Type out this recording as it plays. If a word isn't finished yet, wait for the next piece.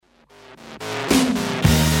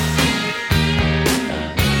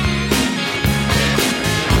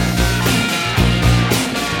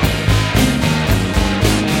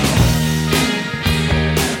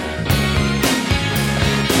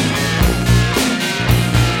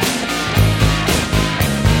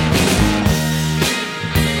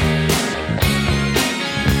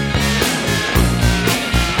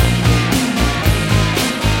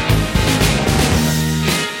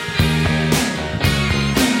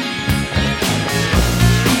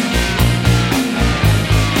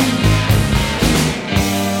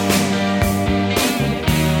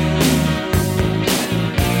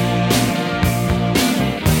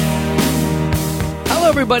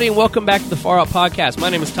everybody, and welcome back to the Far Out Podcast.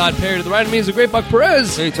 My name is Todd Perry. To the right of me is the great Buck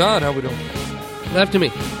Perez. Hey, Todd, how we doing? Left of me,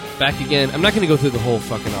 back again. I'm not going to go through the whole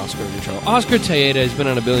fucking Oscar intro. Oscar Tejeda has been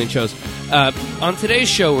on a billion shows. On today's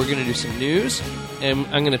show, we're going to do some news, and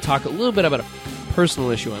I'm going to talk a little bit about a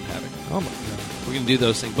personal issue I'm having. Oh, my God. We're going to do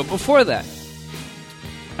those things. But before that,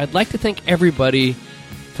 I'd like to thank everybody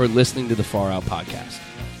for listening to the Far Out Podcast.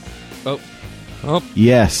 Oh,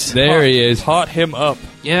 Yes. there he is. Hot him up.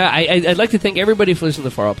 Yeah, I'd like to thank everybody for listening to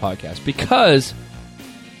the Far Out Podcast because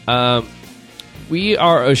we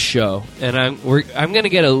are a show, and I'm going to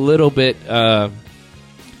get a little bit. I'm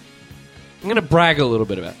going to brag a little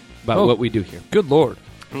bit about what we do here. Good Lord.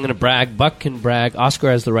 I'm going to brag. Buck can brag. Oscar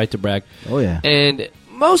has the right to brag. Oh, yeah. And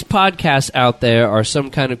most podcasts out there are some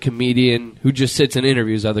kind of comedian who just sits and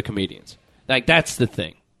interviews other comedians. Like, that's the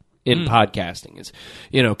thing in podcasting is,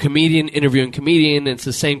 comedian interviewing comedian. It's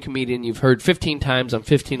the same comedian you've heard 15 times on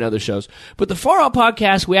 15 other shows. But the Far Out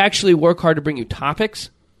Podcast, we actually work hard to bring you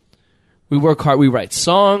topics. We work hard. We write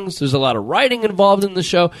songs. There's a lot of writing involved in the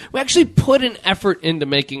show. We actually put an effort into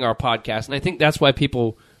making our podcast, and I think that's why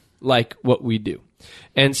people like what we do.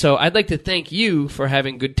 And so I'd like to thank you for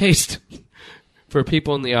having good taste for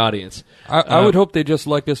people in the audience. I would hope they just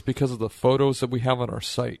like us because of the photos that we have on our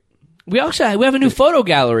site. We have a new photo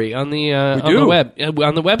gallery on the web.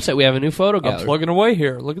 On the website, we have a new photo gallery. I'm plugging away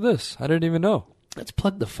here. Look at this. I didn't even know. Let's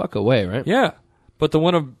plug the fuck away, right? Yeah. But the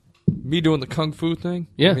one of me doing the kung fu thing,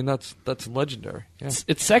 Yeah. I mean, that's legendary. Yeah.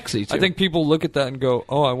 It's sexy, too. I think people look at that and go,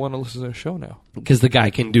 oh, I want to listen to the show now. Because the guy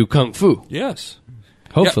can do kung fu. Yes.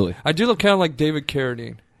 Hopefully. Yeah, I do look kind of like David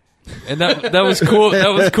Carradine. And that was cool. That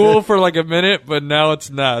was cool for like a minute, but now it's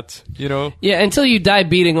not, Yeah, until you die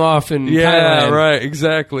beating off in Yeah, Thailand. right,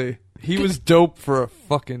 exactly. He was dope for a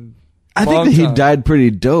fucking I think long that he time. died pretty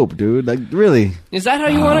dope, dude. Like, really. Is that how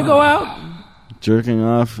you want to go out? Jerking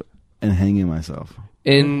off and hanging myself.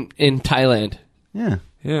 In Thailand. Yeah.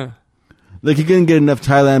 Yeah. Like, he couldn't get enough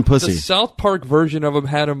Thailand The pussy. South Park version of him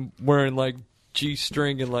had him wearing like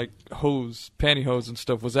G-string and like pantyhose and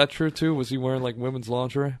stuff. Was that true too? Was he wearing like women's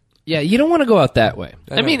lingerie? Yeah, you don't want to go out that way.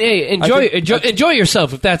 I mean, hey, enjoy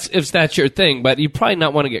yourself if that's your thing, but you probably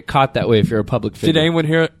not want to get caught that way if you're a public figure. Did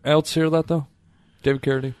anyone else hear that though? David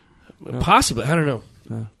Carradine? Possibly, I don't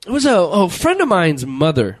know. It was a friend of mine's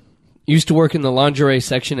mother used to work in the lingerie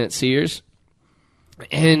section at Sears,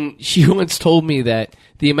 and she once told me that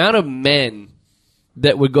the amount of men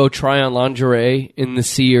that would go try on lingerie in the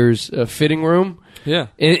Sears fitting room, Yeah.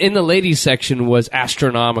 in the ladies section, was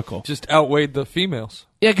astronomical. Just outweighed the females.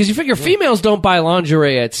 Yeah, because you figure females don't buy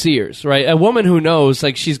lingerie at Sears, right? A woman who knows,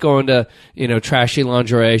 like, she's going to, trashy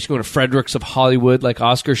lingerie. She's going to Fredericks of Hollywood, like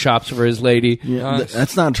Oscar shops for his lady. Yeah, Nice.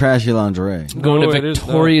 that's not trashy lingerie. Going No, to it is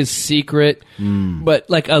Victoria's Secret.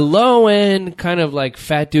 But, like, a low-end, kind of, like,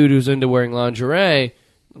 fat dude who's into wearing lingerie,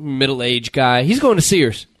 middle-aged guy, he's going to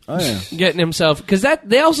Sears. Oh, yeah. Getting himself... Because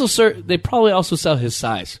they probably also sell his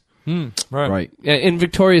size. Right. In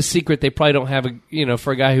Victoria's Secret, they probably don't have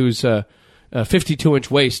for a guy who's...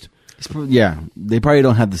 52-inch waist. Yeah. They probably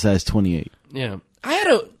don't have the size 28. Yeah. I had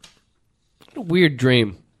a weird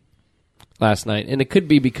dream last night, and it could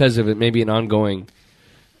be because of it, maybe an ongoing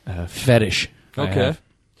fetish. I Okay. have.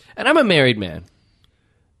 And I'm a married man,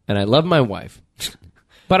 and I love my wife,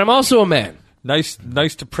 but I'm also a man. Nice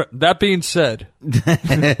to that being said,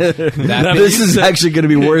 This is actually going to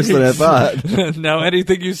be worse than I thought. now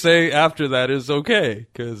anything you say after that is okay,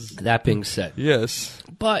 because That being said. yes.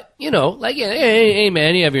 But, hey,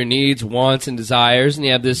 man, you have your needs, wants, and desires, and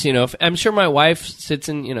you have this, I'm sure my wife sits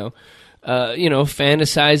and,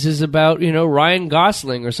 fantasizes about, Ryan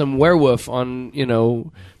Gosling or some werewolf on,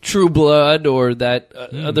 True Blood or that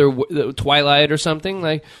other Twilight or something.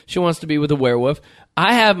 Like, she wants to be with a werewolf.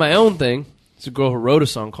 I have my own thing. It's a girl who wrote a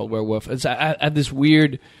song called Werewolf. I have this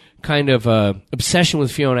weird kind of obsession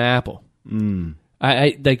with Fiona Apple.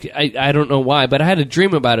 I don't know why, but I had a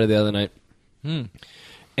dream about her the other night.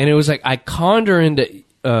 And it was like I conned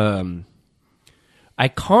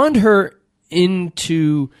her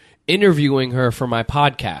into interviewing her for my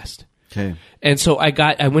podcast. Okay. And so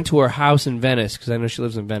I went to her house in Venice because I know she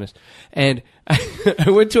lives in Venice, and I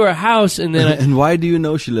went to her house, and then And why do you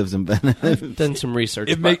know she lives in Venice? I've done some research.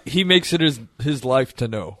 He makes it his life to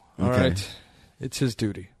know. All Okay. right, it's his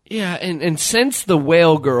duty. Yeah, and since the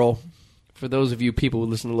Whale Girl, for those of you people who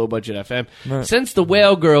listen to Low Budget FM, Right. since the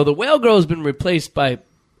Whale Girl has been replaced by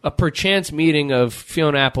a perchance meeting of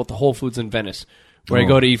Fiona Apple at the Whole Foods in Venice, where I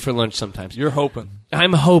go to eat for lunch sometimes. You're hoping.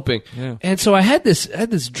 I'm hoping. Yeah. And so I had this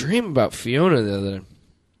dream about Fiona the other day.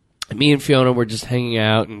 Me and Fiona were just hanging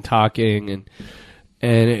out and talking, and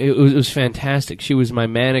it was fantastic. She was my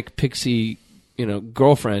manic pixie,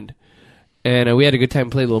 girlfriend. And we had a good time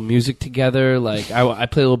playing a little music together. Like I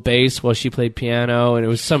played a little bass while she played piano, and it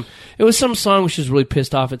was some song which was really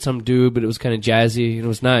pissed off at some dude, but it was kind of jazzy and it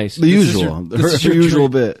was nice. The usual, her usual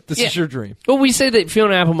bit. This is your dream. Well, we say that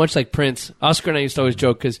Fiona Apple, much like Prince, Oscar and I used to always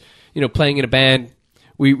joke because playing in a band,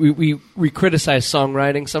 we criticize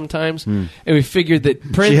songwriting sometimes, and we figured that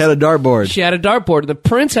Prince. She had a dartboard. She had a dartboard. The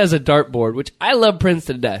Prince has a dartboard, which I love Prince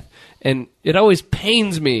to death, and it always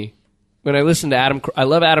pains me. When I listen to Adam, I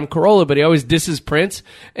love Adam Carolla, but he always disses Prince,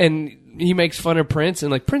 and he makes fun of Prince,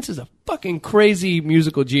 and like Prince is a fucking crazy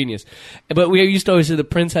musical genius. But we used to always say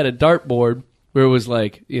that Prince had a dartboard where it was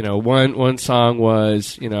like, one song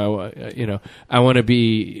was, I want to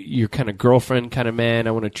be your kind of girlfriend kind of man.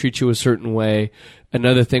 I want to treat you a certain way.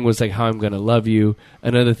 Another thing was like how I'm going to love you.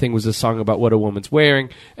 Another thing was a song about what a woman's wearing.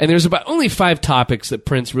 And there's about only 5 topics that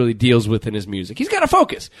Prince really deals with in his music. He's got to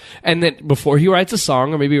focus. And then before he writes a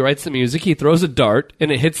song or maybe he writes the music, he throws a dart and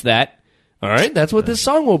it hits that. All right, that's what this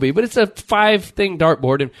song will be. But it's a 5-thing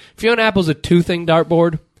dartboard. And Fiona Apple's a 2-thing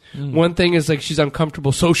dartboard. One thing is like she's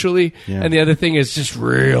uncomfortable socially, and the other thing is just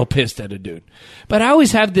real pissed at a dude. But I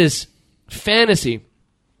always have this fantasy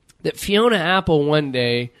that Fiona Apple one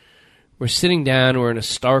day, we're sitting down, we're in a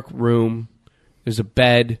stark room, there's a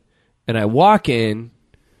bed, and I walk in,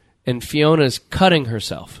 and Fiona's cutting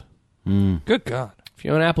herself. Good God.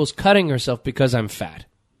 Fiona Apple's cutting herself because I'm fat.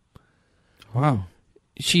 Wow.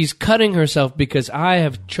 She's cutting herself because I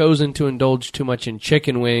have chosen to indulge too much in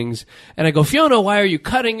chicken wings. And I go, Fiona, why are you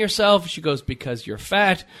cutting yourself? She goes, because you're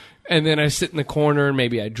fat. And then I sit in the corner and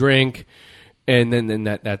maybe I drink. And then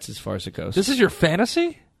that's as far as it goes. This is your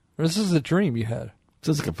fantasy? Or this is a dream you had?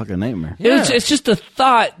 Sounds like a fucking nightmare. Yeah. It's just a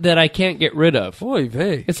thought that I can't get rid of. Oy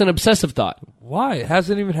vey. It's an obsessive thought. Why? It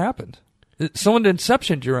hasn't even happened. Someone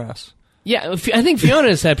inceptioned your ass. Yeah, I think Fiona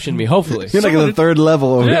inceptioned me, hopefully. You're like at the 3rd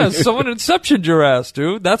level over Yeah, here. someone inceptioned your ass,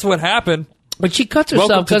 dude. That's what happened. But she cuts herself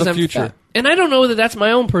Welcome to because the I'm future. fat. And I don't know that that's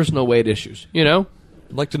my own personal weight issues, I'd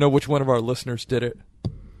like to know which one of our listeners did it.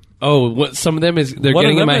 Oh, what, some of them they're One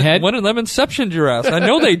getting of in them, my head? One of them inceptioned your ass. I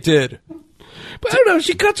know they did. But I don't know,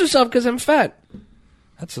 she cuts herself because I'm fat.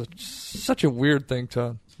 That's such a weird thing,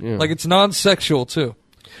 Todd. Yeah. Like, it's non-sexual, too.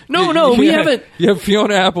 No, we haven't. You have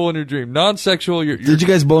Fiona Apple in your dream. Non-sexual. Did you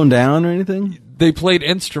guys bone down or anything? They played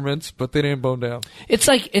instruments, but they didn't bone down. It's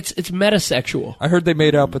like, it's metasexual. I heard they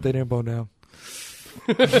made out, but they didn't bone down.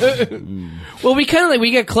 Well, we kind of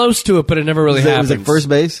we get close to it, but it never really happens. It was like first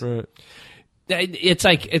base? Right. It's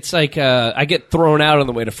like I get thrown out on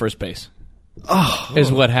the way to first base. Oh. Is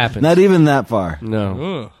what happens. Not even that far.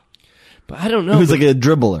 No. Ugh. But I don't know. It was like a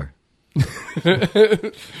dribbler.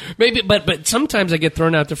 Maybe, but sometimes I get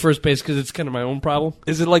thrown out to first base because it's kind of my own problem.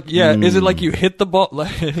 Is it like Is it like you hit the ball?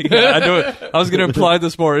 Yeah, I know it. I was going to imply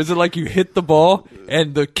this more. Is it like you hit the ball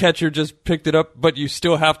and the catcher just picked it up, but you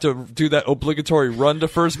still have to do that obligatory run to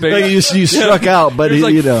first base? Like you struck out, but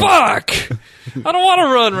You're like, fuck! I don't want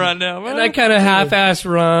to run right now, man. And I kind of half-ass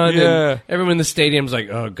run. Yeah. And everyone in the stadium's like,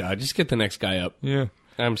 "Oh God, just get the next guy up." Yeah.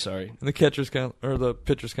 I'm sorry. And the catcher's the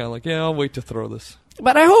pitcher's kind of like, yeah, I'll wait to throw this.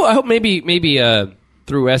 But I hope maybe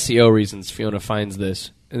through SEO reasons Fiona finds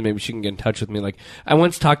this and maybe she can get in touch with me. Like I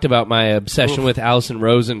once talked about my obsession with Allison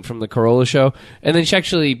Rosen from the Carolla show, and then she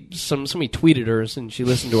actually somebody tweeted her and she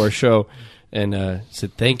listened to our show and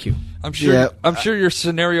said thank you. I'm sure. Yeah. I'm sure your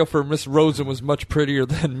scenario for Miss Rosen was much prettier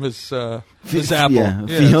than Miss Apple. Yeah,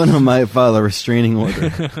 Fiona might file a restraining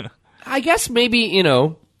order. I guess maybe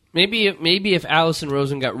Maybe if Allison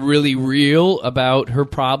Rosen got really real about her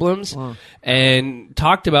problems and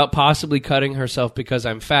talked about possibly cutting herself because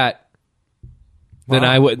I'm fat, then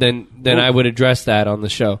I would I would address that on the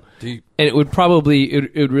show. Deep. And it would probably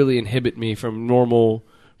it would really inhibit me from normal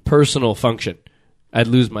personal function. I'd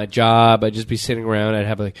lose my job. I'd just be sitting around. I'd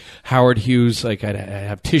have like Howard Hughes, like I'd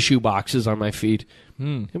have tissue boxes on my feet.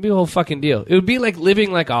 It'd be a whole fucking deal. It would be like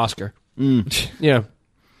living like Oscar. Yeah.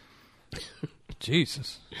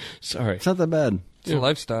 Jesus. Sorry. It's not that bad. It's a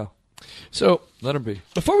lifestyle. So Let him be.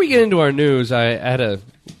 before we get into our news, I had a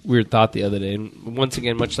weird thought the other day. And once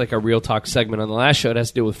again, much like our Real Talk segment on the last show, it has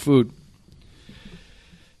to do with food.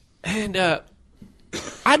 And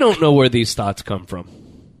I don't know where these thoughts come from.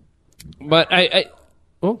 But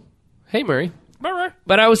oh, hey, Murray.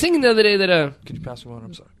 But I was thinking the other day that... Could you pass me one?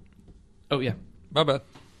 I'm sorry. Oh, yeah. My bad.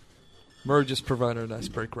 Murray just provided a nice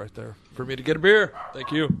break right there for me to get a beer.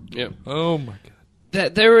 Thank you. Yeah. Oh, my God.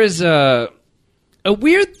 That there is a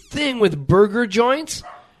weird thing with burger joints,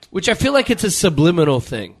 which I feel like it's a subliminal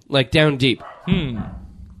thing, like down deep.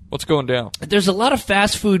 What's going down? There's a lot of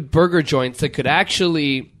fast food burger joints that could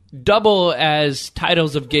actually double as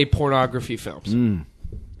titles of gay pornography films.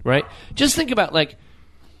 Right? Just think about, like,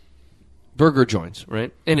 burger joints,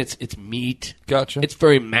 right? And it's meat. Gotcha. It's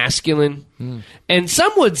very masculine. And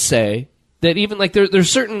some would say that even like there's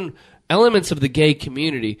certain elements of the gay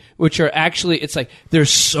community which are actually, it's like they're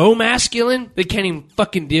so masculine they can't even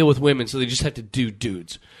fucking deal with women, so they just have to do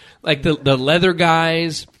dudes. Like the leather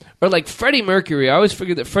guys, or like Freddie Mercury. I always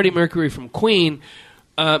figured that Freddie Mercury from Queen,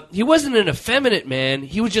 he wasn't an effeminate man.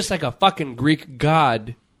 He was just like a fucking Greek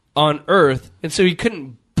god on Earth, and so he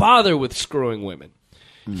couldn't bother with screwing women.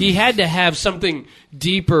 He had to have something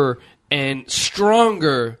deeper and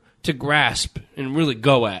stronger to grasp and really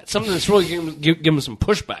go at. Something that's really give him some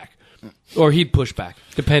pushback. Or he'd push back,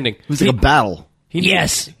 depending. It was like a battle. He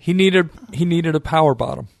needed a power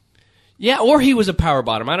bottom. Yeah, or he was a power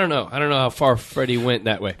bottom. I don't know how far Freddie went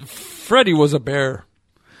that way. Freddie was a bear.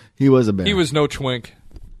 He was a bear. He was no twink.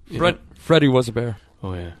 Freddie was a bear.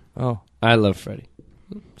 Oh, yeah. Oh. I love Freddie.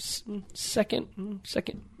 Second.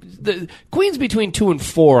 The Queen's between 2 and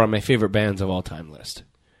 4 on my favorite bands of all time list.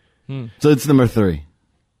 So it's number 3.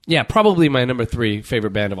 Yeah, probably my number 3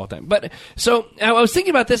 favorite band of all time. But so I was thinking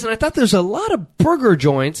about this, and I thought there's a lot of burger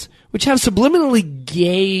joints which have subliminally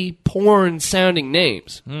gay porn sounding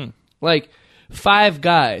names, like Five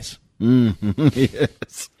Guys.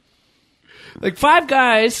 Yes. Like Five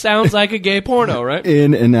Guys sounds like a gay porno, right?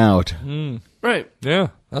 In and out. Right. Yeah,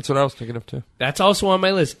 that's what I was thinking of too. That's also on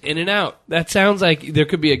my list. In and Out. That sounds like there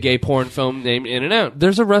could be a gay porn film named In and Out.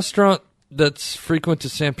 There's a restaurant that's frequent to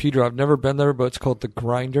San Pedro. I've never been there, but it's called The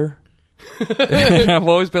Grinder. I've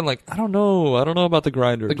always been like, I don't know about The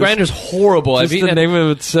Grinder. The Grinder's horrible. Just the name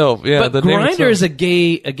of itself. Yeah, but the name Grindr itself. is a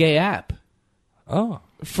gay app. Oh.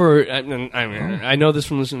 I know this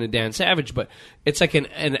from listening to Dan Savage, but it's like an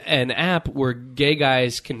app where gay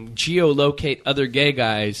guys can geolocate other gay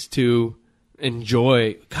guys to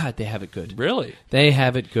enjoy. God, they have it good. Really? They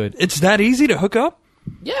have it good. It's that easy to hook up?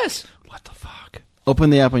 Yes. What the fuck? Open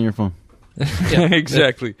the app on your phone. Yeah.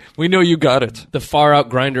 Exactly. We know you got it. The Far Out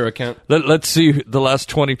Grindr account. Let's see the last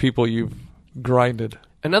 20 people you've grinded.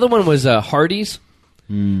 Another one was Hardee's.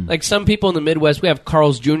 Like some people in the Midwest, we have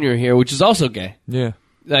Carl's Jr. here, which is also gay. Yeah.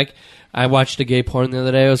 Like I watched a gay porn the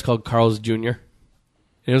other day. It was called Carl's Jr.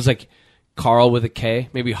 It was like Carl with a K,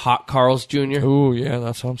 maybe Hot Carl's Jr. Ooh, yeah,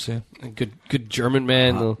 that's what I'm saying. A good German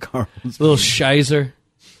man, Carl's little Scheiser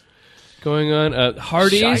going on.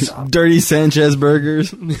 Hardee's. Dirty Sanchez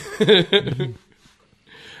burgers.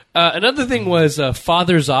 Another thing was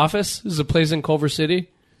Father's Office. This is a place in Culver City.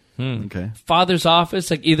 Okay. Father's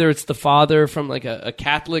Office, like either it's the father from like a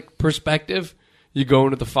Catholic perspective. You go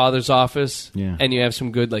into the father's office, and you have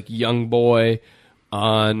some good like young boy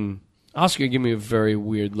on. Oscar, give me a very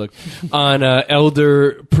weird look on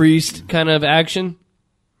elder priest kind of action.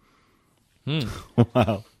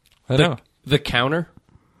 Wow. I know. The counter.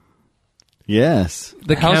 Yes.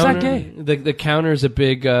 The How's counter, that gay? The counter is a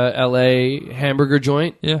big L.A. hamburger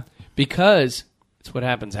joint. Yeah. Because it's what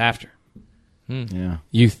happens after. Yeah.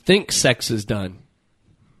 You think sex is done,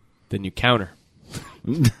 then you counter.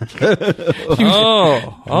 I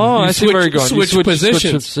see where you're going. Switch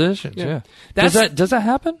positions. Yeah. That's- Does that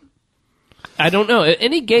happen? I don't know.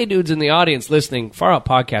 Any gay dudes in the audience listening,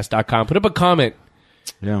 faroutpodcast.com, put up a comment.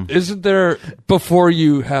 Yeah. Isn't there, before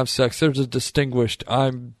you have sex, there's a distinguished,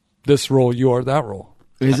 I'm this role, you are that role?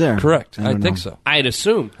 Is there? Correct. I I don't think know. so. I'd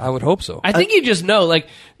assume. I would hope so. I think you just know, like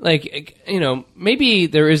maybe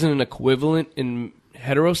there isn't an equivalent in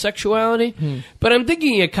heterosexuality, but I'm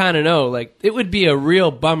thinking you kind of know. Like, it would be a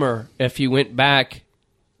real bummer if you went back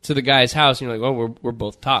to the guy's house and you're like, "Oh, we're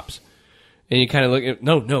both tops," and you kind of look at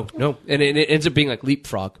no, and it ends up being like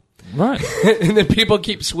leapfrog. Right. And then people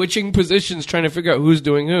keep switching positions trying to figure out who's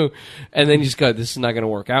doing who, and then you just go, "This is not going to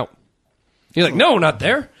work out." You're like, "No, not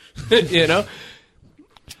there," you know.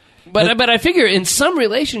 But I figure in some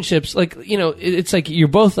relationships, like, you know, it's like you're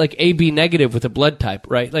both like AB negative with a blood type,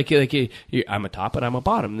 right? Like I'm a top and I'm a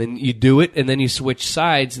bottom. Then you do it, and then you switch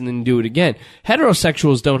sides, and then you do it again.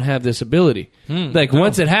 Heterosexuals don't have this ability.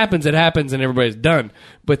 Once it happens, and everybody's done.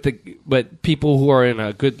 But people who are in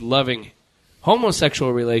a good, loving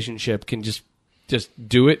homosexual relationship can just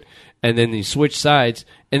do it, and then you switch sides,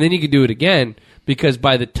 and then you can do it again. Because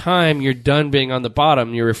by the time you're done being on the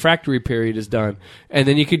bottom, your refractory period is done. And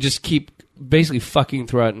then you could just keep basically fucking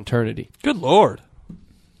throughout eternity. Good Lord.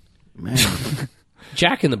 Man,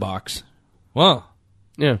 Jack in the Box. Wow.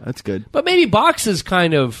 Yeah. that's good. But maybe Box is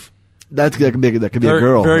kind of... That could be a Very-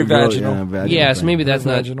 girl. very A girl, vaginal. yeah, vaginal Yes, thing. maybe that's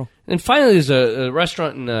not... Vaginal. And finally, there's a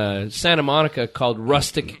restaurant in Santa Monica called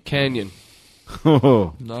Rustic Canyon.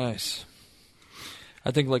 Oh, Nice. I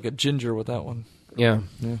think like a ginger with that one. Yeah.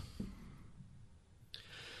 Yeah.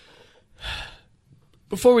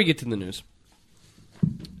 Before we get to the news,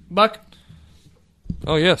 Buck,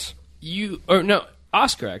 Oh, yes.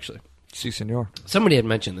 Oscar, actually. Si, senor. Somebody had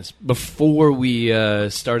mentioned this before we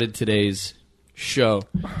started today's show.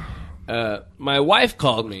 My wife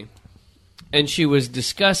called me, and she was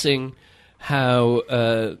discussing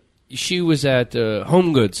how she was at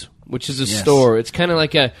Home Goods, which is a store. It's kind of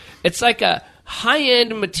like a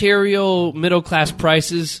high-end material, middle-class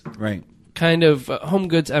prices. Right. Kind of Home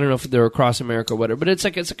Goods. I don't know if they're across America or whatever, but it's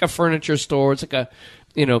like a furniture store. It's like a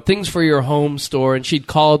things for your home store. And she'd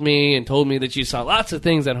called me and told me that she saw lots of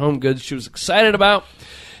things at Home Goods she was excited about.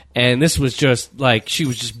 And this was just like she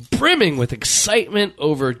was just brimming with excitement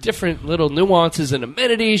over different little nuances and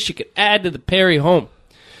amenities she could add to the Perry home.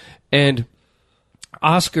 And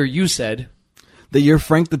Oscar, you said that you're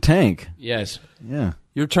Frank the Tank. Yes. Yeah.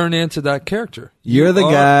 You're turned into that character. You're the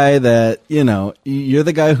guy that, you're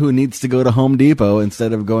the guy who needs to go to Home Depot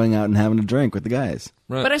instead of going out and having a drink with the guys.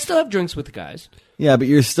 Right. But I still have drinks with the guys. Yeah, but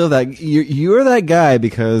you're still you're that guy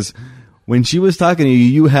because when she was talking to you,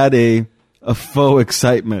 you had a faux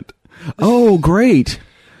excitement. Oh, great.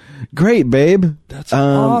 Great, babe. That's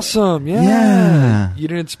awesome. Yeah. Yeah. You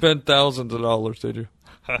didn't spend thousands of dollars, did you?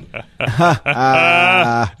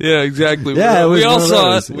 Yeah, exactly. Yeah, we all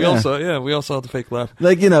saw it. We all saw the fake laugh.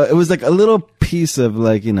 It was like a little piece of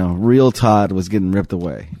real Todd was getting ripped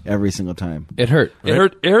away every single time. It hurt.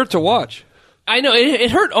 Right? It hurt to watch. I know.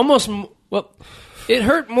 It hurt almost. Well, it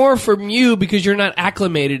hurt more from you because you're not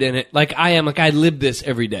acclimated in it like I am. Like I live this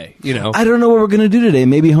every day. I don't know what we're gonna do today.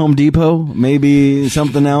 Maybe Home Depot. Maybe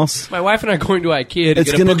something else. My wife and I are going to IKEA to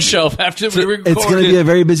get a bookshelf after we record. It's gonna be a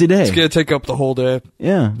very busy day. It's gonna take up the whole day.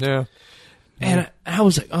 Yeah. Yeah. And I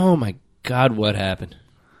was like, oh my God, what happened?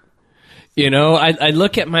 I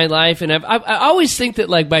look at my life and I always think that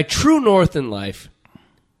like my true north in life,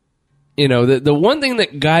 the one thing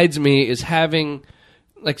that guides me is having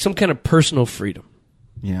like some kind of personal freedom.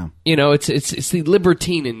 Yeah. It's the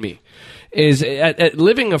libertine in me. Is at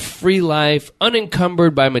living a free life,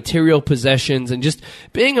 unencumbered by material possessions, and just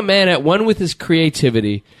being a man at one with his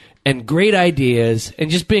creativity and great ideas,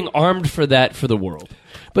 and just being armed for that for the world.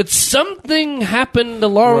 But something happened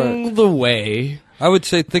along the way. I would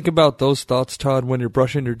say think about those thoughts, Todd, when you're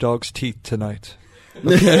brushing your dog's teeth tonight.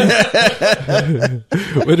 When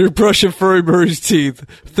you're brushing Furry Murray's teeth,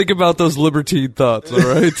 think about those libertine thoughts, all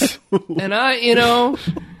right? And I know.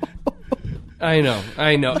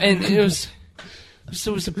 And it was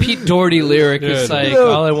a Pete Doherty lyric. It's like,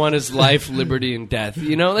 all I want is life, liberty, and death.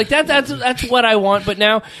 Like that's what I want. But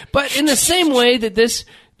in the same way that this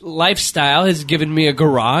lifestyle has given me a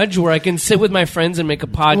garage where I can sit with my friends and make a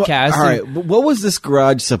podcast. All right, what was this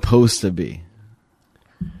garage supposed to be?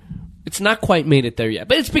 It's not quite made it there yet,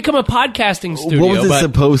 but it's become a podcasting studio. What was it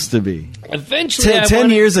supposed to be? Eventually, 10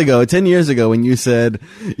 years ago, when you said,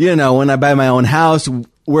 when I buy my own house,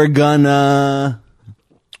 we're gonna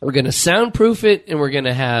soundproof it, and we're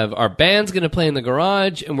gonna have our band's gonna play in the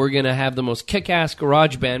garage, and we're gonna have the most kick-ass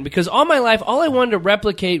garage band. Because all my life, all I wanted to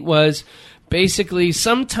replicate was basically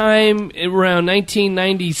sometime around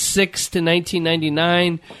 1996 to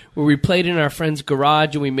 1999 where we played in our friend's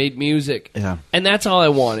garage and we made music. Yeah. And that's all I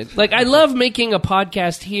wanted. Like, I love making a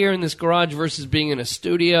podcast here in this garage versus being in a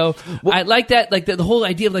studio. Well, I like that, like the whole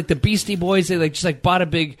idea of like the Beastie Boys, they just bought a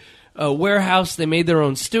big warehouse, they made their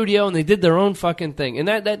own studio, and they did their own fucking thing. And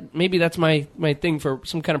that maybe that's my thing for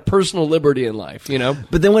some kind of personal liberty in life,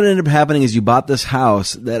 But then what ended up happening is you bought this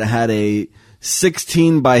house that had a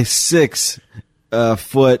 16 by 6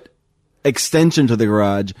 foot extension to the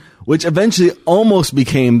garage, which eventually almost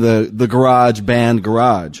became the garage band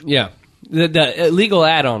garage. Yeah. The illegal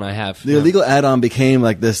add-on I have. The illegal add-on became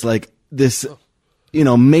this,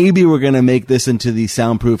 maybe we're going to make this into the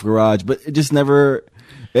soundproof garage, but it just never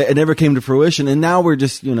came to fruition. And now we're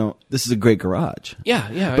just, this is a great garage.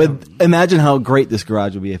 Yeah. But imagine how great this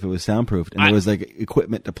garage would be if it was soundproofed and there was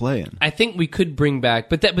equipment to play in. I think we could bring back,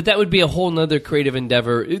 but that would be a whole nother creative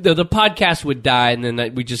endeavor. The podcast would die, and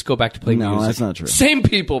then we just go back to playing music. No, that's not true. Same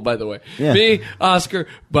people, by the way. Yeah. Me, Oscar,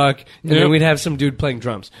 Buck, and then we'd have some dude playing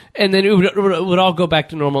drums. And then it would all go back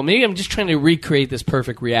to normal. Maybe I'm just trying to recreate this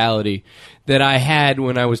perfect reality that I had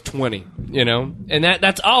when I was 20, And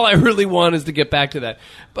that's all I really want is to get back to that.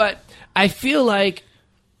 But I feel like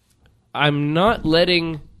I'm not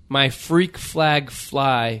letting my freak flag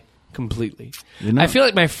fly completely. I feel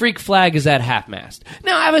like my freak flag is at half-mast.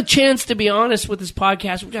 Now, I have a chance to be honest with this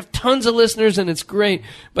podcast. We have tons of listeners, and it's great.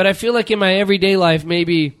 But I feel like in my everyday life,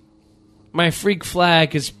 maybe my freak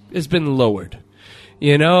flag has been lowered.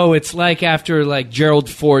 It's like after Gerald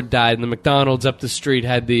Ford died and the McDonald's up the street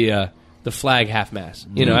had the flag half-mast.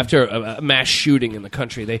 After a mass shooting in the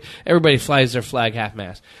country, everybody flies their flag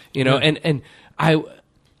half-mast. And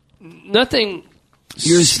nothing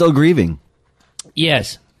You're still grieving.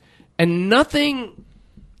 Yes. And nothing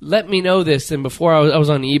let me know this than before I was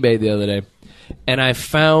on eBay the other day, and I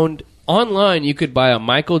found online you could buy a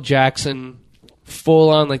Michael Jackson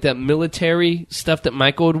full-on, like that military stuff that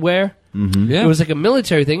Michael would wear. Mm-hmm. Yeah. It was like a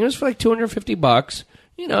military thing. It was for like $250.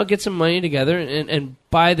 You know, get some money together and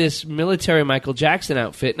buy this military Michael Jackson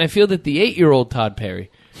outfit. And I feel that the 8-year-old Todd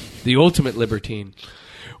Perry, the ultimate libertine,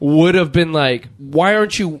 would have been like, why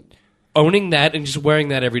aren't you owning that and just wearing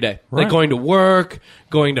that every day? Right. Like going to work,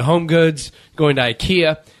 going to Home Goods, going to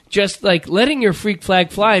IKEA, just like letting your freak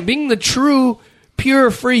flag fly and being the true,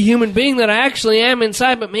 pure, free human being that I actually am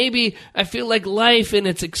inside. But maybe I feel like life and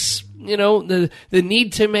its the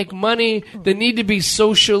need to make money, the need to be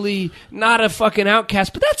socially not a fucking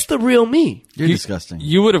outcast, but that's the real me. You're disgusting.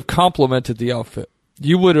 You would have complimented the outfit.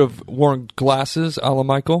 You would have worn glasses a la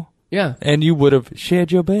Michael. Yeah. And you would have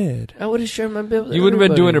shared your bed. I would have shared my bed with You would have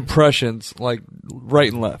been doing everybody. impressions like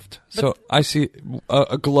right and left. So I see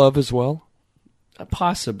a glove as well.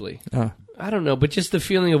 Possibly. I don't know, but just the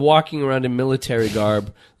feeling of walking around in military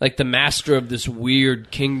garb, like the master of this weird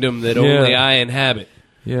kingdom that only I inhabit.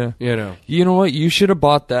 Yeah. You know. You know what? You should have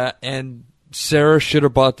bought that, and Sarah should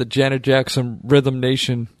have bought the Janet Jackson Rhythm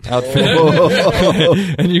Nation outfit.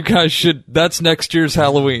 And you guys should. That's next year's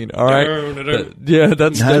Halloween, all right?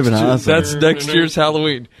 That's That'd been awesome. That's next year's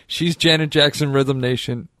Halloween. She's Janet Jackson Rhythm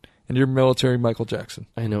Nation, and you're military Michael Jackson.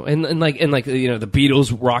 I know, and like the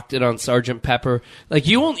Beatles rocked it on Sgt. Pepper. Like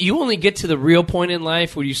you only get to the real point in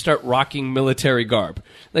life where you start rocking military garb.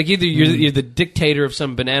 Like either you're the dictator of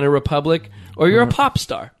some banana republic or you're a pop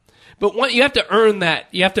star. But you have to earn that.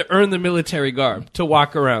 You have to earn the military garb to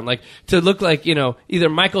walk around, like to look like either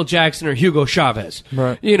Michael Jackson or Hugo Chavez.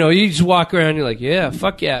 Right. You just walk around. You're like, yeah,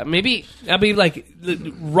 fuck yeah. Maybe I'll be like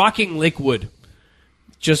rocking Lakewood.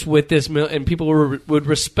 Just with this, and people would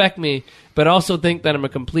respect me, but also think that I'm a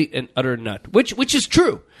complete and utter nut, which is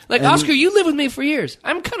true. Like Oscar, you lived with me for years.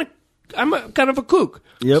 I'm kind of a kook.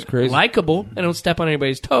 Yep. Crazy. Likable. I don't step on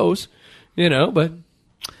anybody's toes, but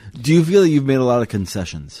Do you feel that you've made a lot of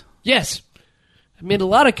concessions? yes, I've made a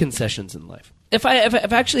lot of concessions in life. If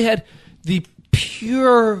I've actually had the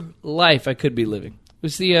pure life I could be living, it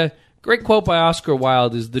was the great quote by Oscar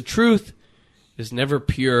Wilde: "Is the truth is never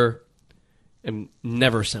pure." And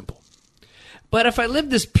never simple. But if I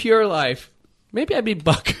lived this pure life, maybe I'd be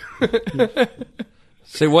Buck.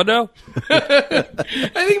 Say what now? I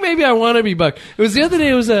think maybe I want to be Buck. It was the other day,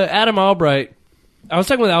 it was Adam Albright. I was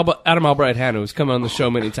talking with Adam Albright Hanna, who's come on the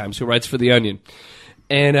show many times, who writes for The Onion.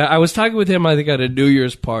 And I was talking with him, I think, at a New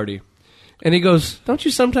Year's party. And he goes, don't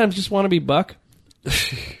you sometimes just want to be Buck?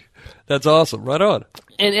 That's awesome. Right on.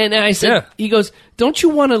 And I said, He goes, don't you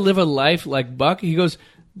want to live a life like Buck? He goes,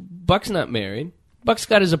 Buck's not married. Buck's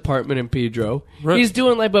got his apartment in Pedro. Right. He's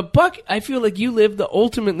doing but Buck, I feel like you live the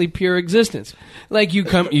ultimately pure existence. Like you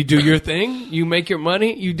do your thing, you make your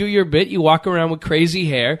money, you do your bit, you walk around with crazy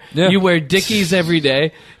hair, you wear Dickies every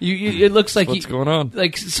day. It looks like what's going on?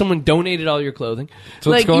 Like someone donated all your clothing. That's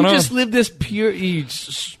what's going on. You just live this pure. You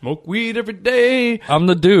smoke weed every day. I'm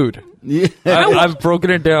the dude. Yeah. I've broken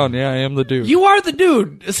it down. Yeah, I am the dude. You are the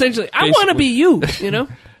dude, essentially. I want to be you.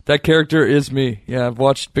 That character is me. Yeah, I've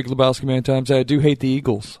watched Big Lebowski many times. I do hate the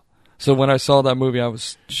Eagles. So when I saw that movie, I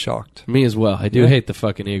was shocked. Me as well. I do hate the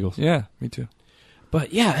fucking Eagles. Yeah, me too.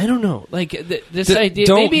 But yeah, I don't know. Like this idea.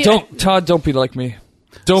 Todd, don't be like me.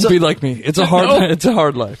 Don't be like me. It's a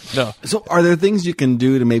hard life. No. So are there things you can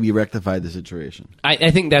do to maybe rectify the situation? I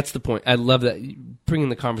think that's the point. I love that. Bringing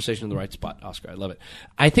the conversation to the right spot, Oscar. I love it.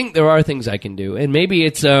 I think there are things I can do. And maybe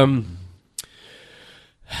it's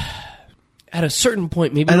at a certain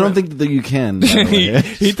point, maybe... I don't think that you can. By the way.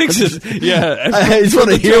 he thinks it's... Yeah. I just want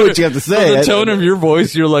to hear what you have to say. From the tone of your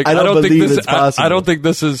voice, you're like, I don't think believe this it's possible. I don't think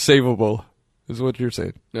this is savable, is what you're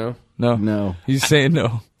saying. No? No. He's saying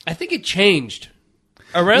no. I think it changed.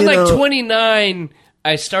 Around 29,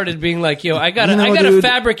 I started being like, I gotta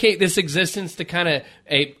fabricate this existence to kind of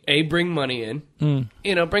bring money in,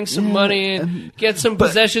 bring some money in, get some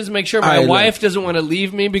possessions, make sure my wife doesn't want to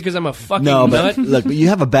leave me because I'm a fucking nut. But look, you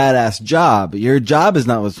have a badass job. Your job is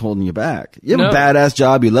not what's holding you back. You have a badass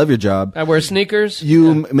job. You love your job. I wear sneakers.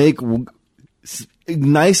 You make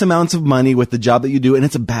nice amounts of money with the job that you do, and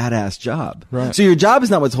it's a badass job. Right. So your job is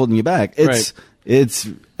not what's holding you back.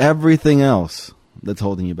 It's everything else that's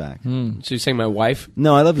holding you back. So you're saying my wife?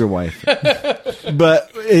 No, I love your wife.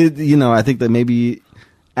 But, I think that maybe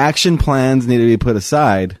action plans need to be put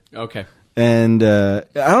aside. Okay. And I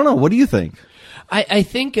don't know. What do you think? I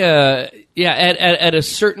think, at a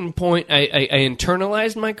certain point, I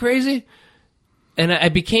internalized my crazy. I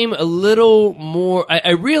became a little more.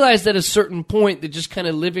 I realized at a certain point that just kind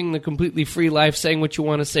of living the completely free life, saying what you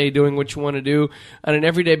want to say, doing what you want to do on an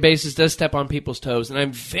everyday basis does step on people's toes. And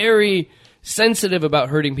I'm very sensitive about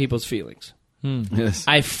hurting people's feelings. Yes.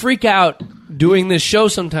 I freak out doing this show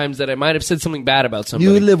sometimes that I might have said something bad about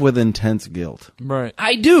somebody. You live with intense guilt. Right.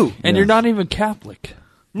 I do. And you're not even Catholic.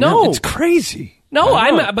 No. It's crazy. No,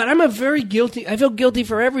 I'm a very guilty. I feel guilty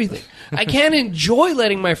for everything. I can't enjoy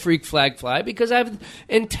letting my freak flag fly because I have an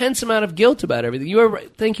intense amount of guilt about everything. You are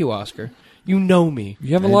right. Thank you, Oscar. You know me.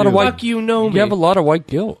 You have a lot of white. Fuck, you know me. You have a lot of white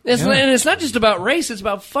guilt. And it's not just about race. It's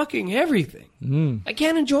about fucking everything. I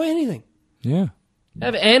can't enjoy anything. Yeah. I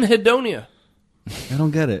have anhedonia. I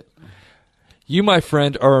don't get it. You, my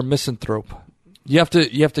friend, are a misanthrope. You have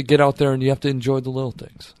to get out there and you have to enjoy the little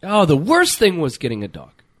things. Oh, the worst thing was getting a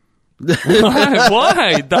dog.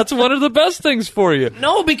 Why? That's one of the best things for you.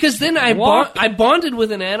 No, because then I bonded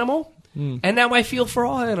with an animal, and now I feel for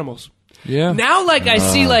all animals. Yeah. Now,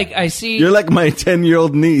 I see. You're like my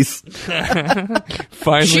 10-year-old niece.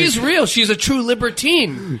 Finally, She's real. She's a true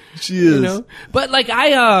libertine. She is. You know? But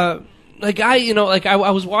I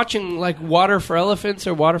was watching Water for Elephants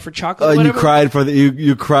or Water for Chocolate. You cried for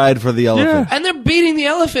you cried for the elephant. And they're beating the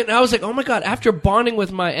elephant, and I was like, "Oh my god!" After bonding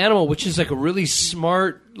with my animal, which is like a really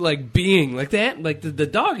smart being, like that, the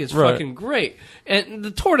dog is fucking great, and the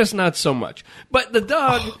tortoise not so much. But the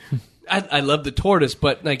dog, I love the tortoise,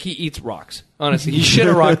 but he eats rocks. Honestly, he shit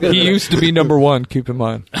a rock. He used to be number one. Keep in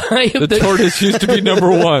mind, the tortoise used to be number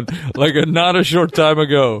one, not a short time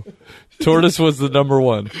ago. Tortoise was the number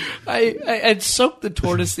one. I soaked the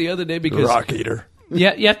tortoise the other day because rock eater.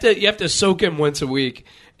 Yeah, you have to soak him once a week,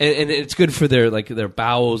 and it's good for their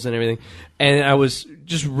bowels and everything. And I was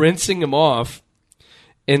just rinsing him off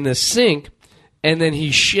in the sink, and then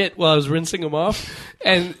he shit while I was rinsing him off.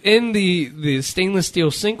 And in the stainless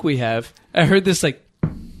steel sink we have, I heard this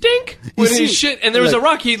dink when he shit, and there was a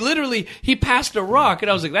rock. He passed a rock,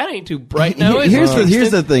 and I was like, that ain't too bright now.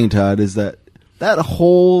 Here's the thing, Todd, is that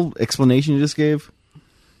whole explanation you just gave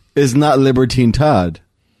is not Libertine Todd.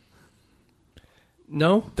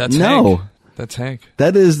 No? That's no. Hank. That's Hank.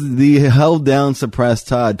 That is the held down, suppressed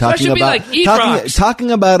Todd talking about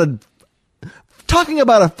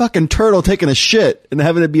a fucking turtle taking a shit and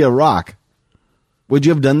having it be a rock. Would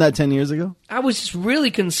you have done that 10 years ago? I was just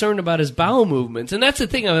really concerned about his bowel movements, and that's the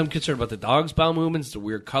thing. I'm concerned about the dog's bowel movements. It's a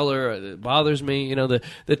weird color. It bothers me.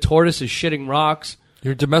 The tortoise is shitting rocks.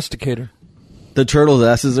 You're a domesticator. The turtle's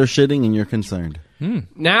asses are shitting, and you're concerned.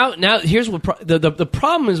 Now, here's what the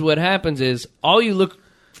problem is. What happens is all you look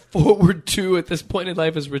forward to at this point in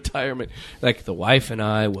life is retirement. Like the wife and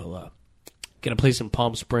I will get a place in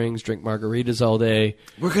Palm Springs, drink margaritas all day.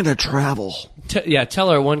 We're gonna travel. Tell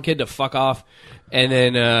our one kid to fuck off, and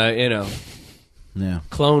then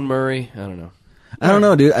clone Murray. I don't know. I don't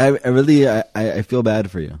know, dude. I really I feel bad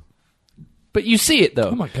for you. But you see it, though.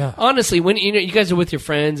 Oh, my God. Honestly, when you guys are with your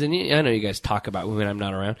friends, and I know you guys talk about when I'm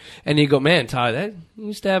not around, and you go, man, Todd, you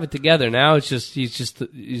used to have it together. Now it's just he's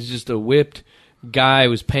just a whipped guy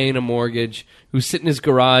who's paying a mortgage, who's sitting in his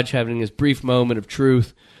garage having his brief moment of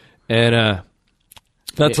truth. And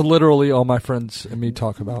that's literally all my friends and me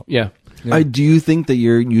talk about. Yeah. Do you think that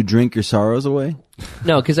you drink your sorrows away?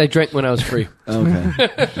 No, because I drank when I was free.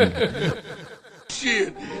 Okay.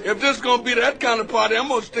 Shit, if this is gonna be that kind of party, I'm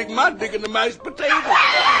gonna stick my dick in the mashed potatoes.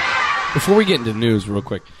 Before we get into news, real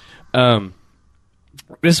quick,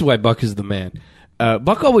 this is why Buck is the man.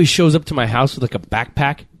 Buck always shows up to my house with a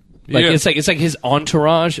backpack. It's like his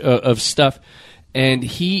entourage of stuff. And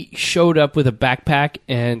he showed up with a backpack,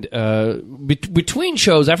 and between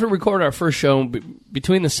shows, after we recorded our first show,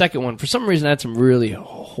 between the second one, for some reason I had some really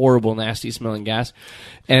horrible, nasty smelling gas,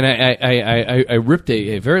 and I ripped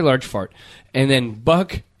a very large fart, and then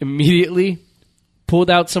Buck immediately pulled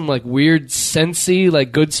out some weird,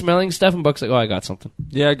 scentsy, good smelling stuff, and Buck's like, "Oh, I got something."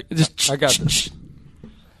 Yeah, I got this.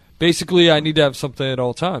 Basically, I need to have something at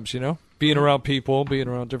all times, being around people, being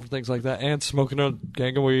around different things like that, and smoking a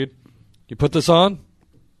gang of weed. You put this on,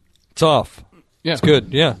 it's off. Yeah. It's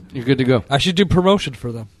good. Yeah. You're good to go. I should do promotion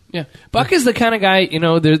for them. Yeah. Buck is the kind of guy,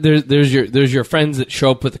 there's your friends that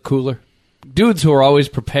show up with a cooler. Dudes who are always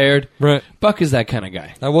prepared. Right. Buck is that kind of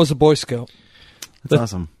guy. I was a Boy Scout. That's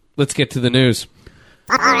awesome. Let's get to the news.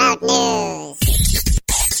 Fallout news.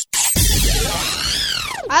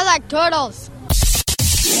 I like turtles.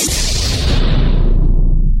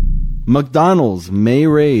 McDonald's may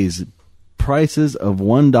raise prices of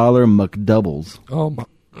 $1 McDoubles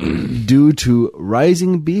due to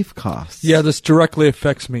rising beef costs. Yeah, this directly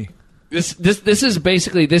affects me. This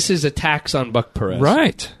is a tax on Buck Perez.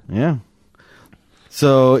 Right. Yeah.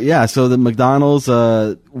 So the McDonald's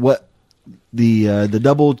the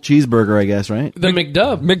double cheeseburger, I guess, right? The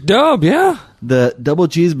McDub. McDub, yeah. The double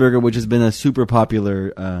cheeseburger, which has been a super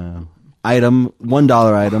popular item,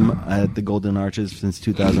 $1 item at the Golden Arches since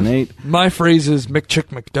 2008. My phrase is McChick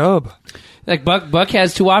McDub. Like Buck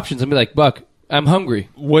has two options. I'd be like, Buck, I'm hungry.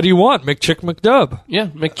 What do you want? McChick McDub. Yeah,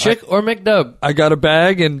 McChick or McDub. I got a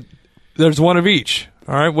bag and there's one of each.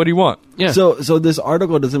 All right, what do you want? Yeah. So this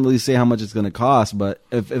article doesn't really say how much it's going to cost, but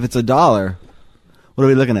if it's $1, what are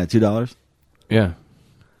we looking at? $2? Yeah.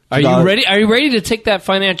 Are you ready? Are you ready to take that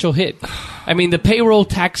financial hit? I mean, the payroll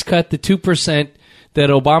tax cut, the 2% that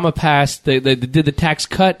Obama passed, they did the tax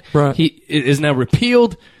cut. Right. He is now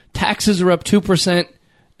repealed. Taxes are up 2%,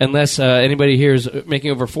 unless anybody here is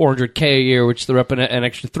making over $400K a year, which they're up an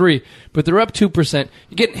extra 3%. But they're up 2%.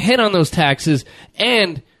 You're getting hit on those taxes,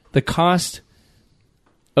 and the cost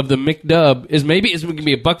of the McDub is going to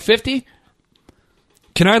be $1.50.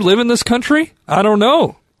 Can I live in this country? I don't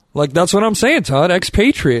know. Like, that's what I'm saying, Todd.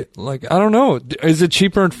 Expatriate. Like, I don't know. Is it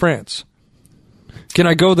cheaper in France? Can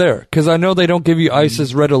I go there? Because I know they don't give you ice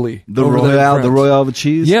as readily. The over there in Royale, France. the Royale with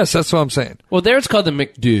cheese? Yes, that's what I'm saying. Well, there it's called the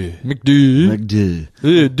McDo. McDo.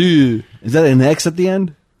 Is that an X at the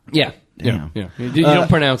end? Yeah. Damn. Yeah. You don't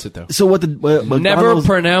pronounce it, though. So what Never McDonald's-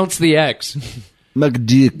 pronounce the X.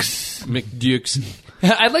 McDukes. McDukes.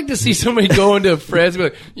 I'd like to see somebody go into France and be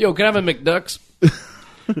like, yo, can I have a McDucks?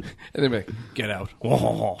 And they'd be like, get out.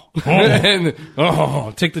 And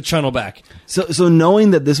take the channel back. So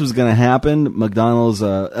knowing that this was going to happen, McDonald's,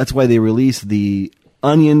 that's why they released the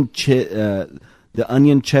onion cheddar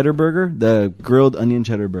burger, the grilled onion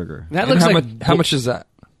cheddar burger. That And looks how much is that?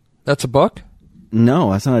 That's $1?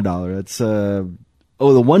 No, that's not $1. It's the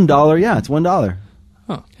 $1. Yeah, it's $1.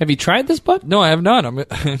 Have you tried this, Buck? No, I have not.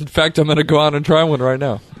 In fact, I'm going to go out and try one right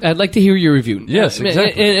now. I'd like to hear your review. Yes,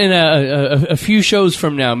 exactly. In a few shows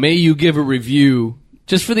from now, may you give a review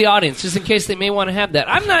just for the audience, just in case they may want to have that.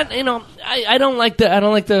 I'm not, I don't like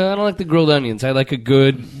the grilled onions. I like a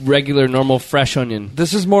good, regular, normal, fresh onion.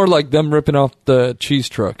 This is more like them ripping off the cheese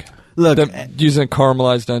truck. Look, Them using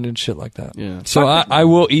caramelized onion, shit like that. Yeah. So I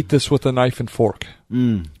will eat this with a knife and fork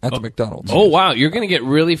at the McDonald's. Oh wow, you're gonna get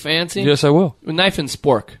really fancy. Yes, I will. With knife and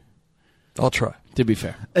spork. I'll try. To be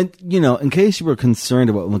fair, and in case you were concerned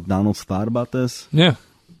about what McDonald's thought about this, Yeah.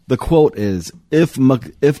 the quote is, if the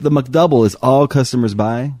McDouble is all customers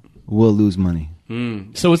buy, we'll lose money.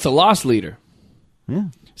 so it's a loss leader. Yeah.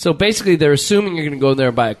 So basically, they're assuming you're gonna go there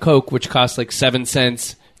and buy a Coke, which costs like 7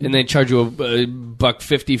 cents. And they charge you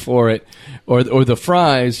 $1.50 for it, or the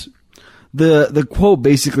fries. The quote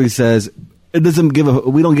basically says, we don't give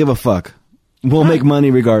a fuck. We'll make money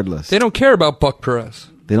regardless. They don't care about Buck Perez.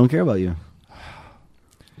 They don't care about you.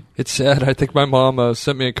 It's sad. I think my mom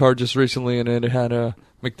sent me a card just recently, and it had a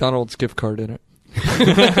McDonald's gift card in it.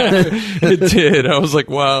 It did. I was like,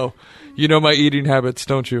 wow. You know my eating habits,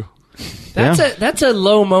 don't you? That's a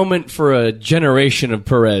low moment for a generation of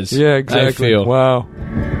Perez. Yeah, exactly. I feel. Wow.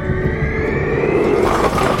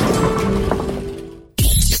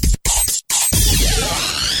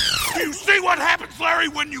 Do you see what happens, Larry,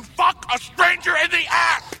 when you fuck a stranger in the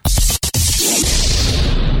ass?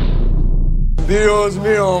 Dios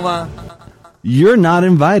mío, man. You're not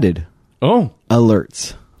invited. Oh.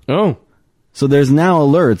 Alerts. Oh. So there's now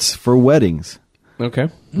alerts for weddings. Okay.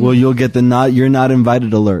 Well, you'll get the you're not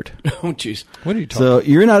invited alert. Oh, jeez. What are you talking So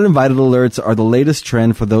you're not invited alerts are the latest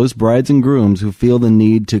trend for those brides and grooms who feel the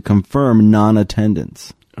need to confirm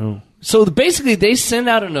non-attendance. Oh. So basically, they send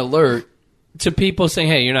out an alert to people saying,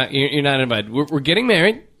 "Hey, you're not invited. We're getting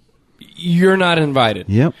married. You're not invited."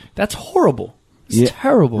 Yep. That's horrible. It's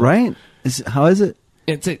terrible, Right? How is it?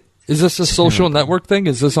 It's a Is this a social network thing?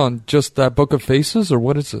 Is this on just that Book of Faces, or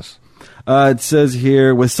what is this? It says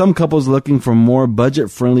here, with some couples looking for more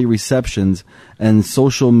budget-friendly receptions and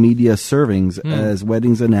social media servings as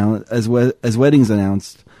weddings announced,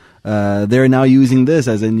 they're now using this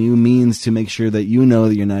as a new means to make sure that you know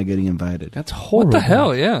that you're not getting invited. That's horrible. What the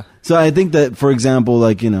hell? Yeah. So I think that, for example,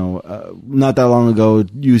 not that long ago,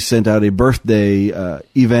 you sent out a birthday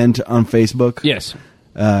event on Facebook. Yes.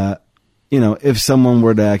 If someone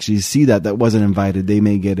were to actually see that wasn't invited, they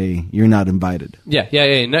may get you're not invited.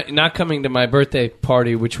 Yeah. Not coming to my birthday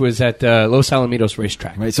party, which was at Los Alamitos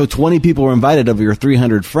racetrack. Right. So 20 people were invited of your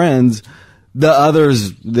 300 friends. The other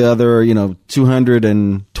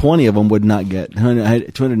 220 of them would not get.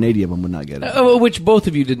 280 of them would not get it. Which both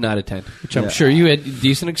of you did not attend. Which I'm sure you had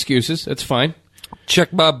decent excuses. That's fine.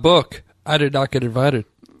 Check my book. I did not get invited.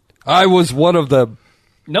 I was one of the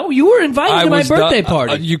No, you were invited to my birthday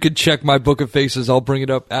party. You could check my book of faces. I'll bring it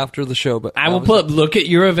up after the show. But I will look at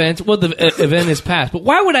your event. Well, the event is past. But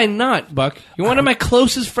why would I not, Buck? You're one of my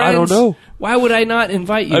closest friends. I don't know. Why would I not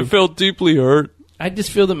invite you? I felt deeply hurt. I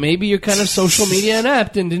just feel that maybe you're kind of social media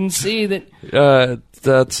inept and didn't see that.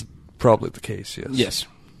 That's probably the case, yes. Yes.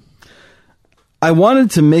 I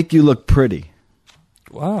wanted to make you look pretty.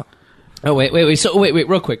 Wow. Oh, wait. So, wait,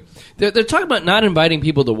 real quick. They're talking about not inviting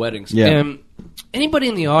people to weddings. Yeah. Anybody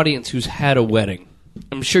in the audience who's had a wedding,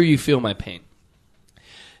 I'm sure you feel my pain.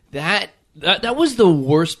 That was the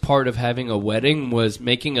worst part of having a wedding, was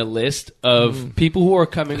making a list of people who are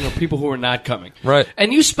coming or people who are not coming. Right.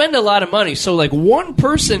 And you spend a lot of money. So, like, one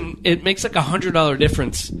person, it makes like $100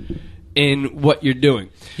 difference in what you're doing.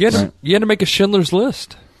 You had to make a Schindler's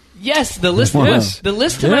List. Yes, the list Wow. the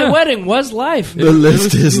list to my wedding was live. The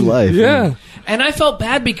list is life. Yeah. And I felt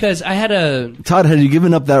bad because I had Todd, had you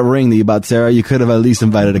given up that ring that you bought Sarah, you could have at least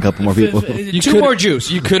invited a couple more people. two more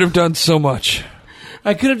juice. You could have done so much.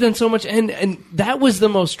 I could have done so much, and that was the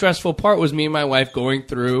most stressful part, was me and my wife going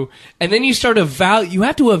through, and then you start you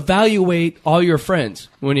have to evaluate all your friends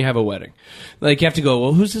when you have a wedding. Like, you have to go,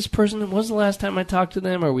 well, who's this person? When was the last time I talked to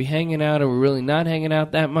them? Are we hanging out? Are we really not hanging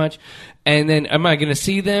out that much? And then, am I going to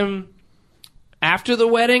see them after the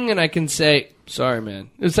wedding? And I can say, sorry, man.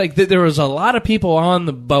 It's like there was a lot of people on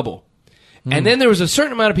the bubble. And then there was a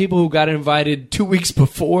certain amount of people who got invited 2 weeks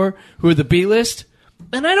before, who are the B-list.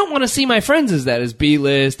 And I don't want to see my friends as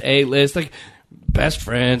B-list, A-list, like best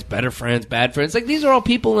friends, better friends, bad friends. Like, these are all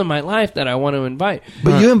people in my life that I want to invite.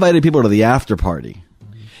 But you invited people to the after party.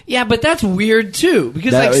 Yeah, but that's weird too,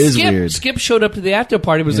 because That is like weird. Skip showed up to the after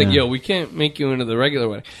party and was like, "Yo, we can't make you into the regular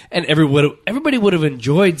wedding," and everybody would have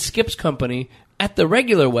enjoyed Skip's company at the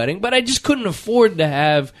regular wedding, but I just couldn't afford to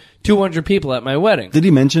have 200 people at my wedding. Did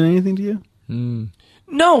he mention anything to you?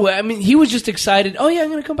 No, I mean, he was just excited. Oh yeah, I'm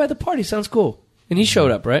going to come by the party. Sounds cool, and he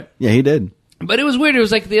showed up, right? Yeah, he did. But it was weird. It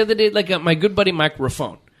was like the other day, like my good buddy Mike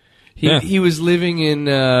Raffone. He was living in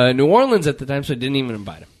New Orleans at the time, so I didn't even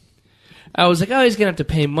invite him. I was like, oh, he's going to have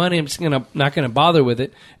to pay money. I'm just not going to bother with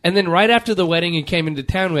it. And then right after the wedding, he came into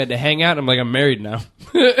town. We had to hang out. I'm like, I'm married now.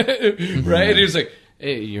 Right? And he was like,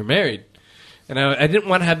 hey, you're married. And I didn't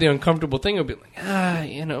want to have the uncomfortable thing of being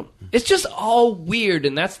like, it's just all weird.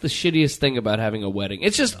 And that's the shittiest thing about having a wedding.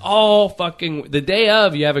 It's just all fucking, the day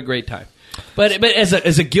of, you have a great time. But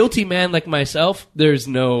as a guilty man like myself, there's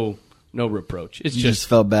no reproach. It's You just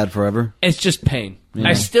felt bad forever? it's just pain.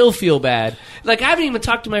 I still feel bad. Like, I haven't even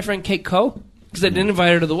talked to my friend Kate Coe, because I didn't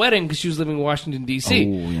invite her to the wedding because she was living in Washington, D.C.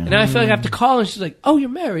 Oh, yeah. And now I feel like I have to call, and she's like, oh, you're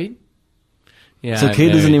married? Yeah. So I'm Kate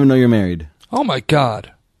doesn't married. even know you're married. Oh, my God.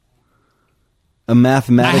 A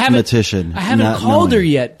mathematician. I haven't not called knowing. her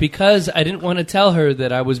yet because I didn't want to tell her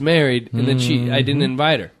that I was married, and then I didn't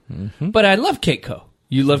invite her. But I love Kate Coe.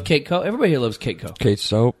 You love Kate Coe? Everybody here loves Kate Coe. Kate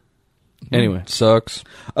Soap. Anyway. Sucks.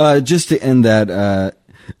 Just to end that,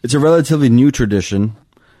 it's a relatively new tradition,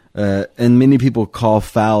 and many people call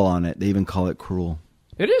foul on it. They even call it cruel.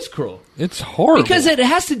 It is cruel. It's horrible. Because it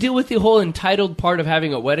has to deal with the whole entitled part of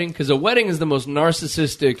having a wedding, because a wedding is the most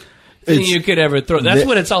narcissistic thing It's you could ever throw. That's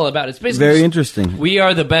what it's all about. It's basically Very interesting. We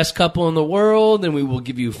are the best couple in the world, and we will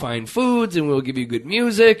give you fine foods, and we'll give you good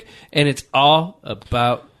music, and it's all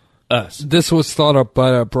about us. This was thought up by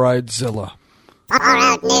a Bridezilla. Far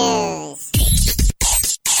Out News.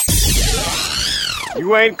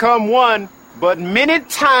 You ain't come one, but many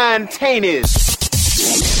times tainted.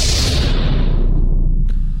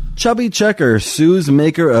 Chubby Checker sues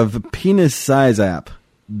maker of penis size app,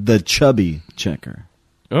 the Chubby Checker.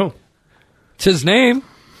 Oh. It's his name.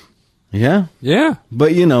 Yeah, Yeah.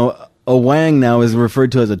 but a wang now is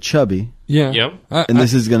referred to as a chubby, Yeah. Yep. and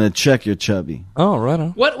this is going to check your chubby. Oh, right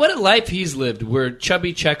on. What a life he's lived, where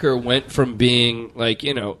Chubby Checker went from being, like,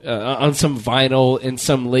 on some vinyl in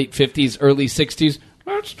some late 50s, early 60s,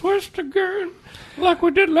 let's twist again, like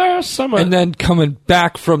we did last summer. And then coming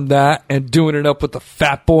back from that and doing it up with the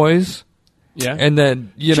Fat Boys. yeah. And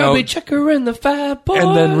then, Chubby Checker and the Fat Boys.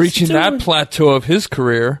 and then reaching that doing- plateau of his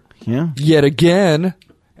career Yeah, yet again.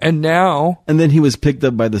 And now, and then he was picked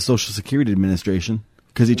up by the Social Security Administration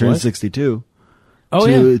because he turned What? 62. Oh,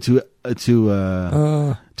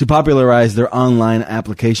 to popularize their online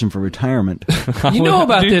application for retirement. You know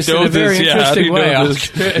about this in a very interesting way.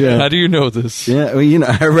 Yeah. How do you know this? Yeah, well,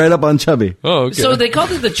 I read up on Chubby. Oh, okay. So they called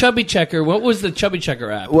it the Chubby Checker. What was the Chubby Checker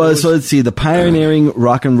app? Well, What was- so let's see. The pioneering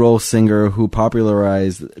rock and roll singer who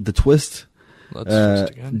popularized the twist, Let's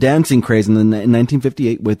twist again. dancing craze in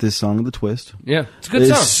 1958 with this song, "The Twist," yeah, it's a good is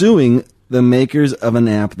song. suing the makers of an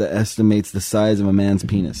app that estimates the size of a man's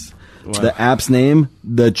penis. Wow. The app's name,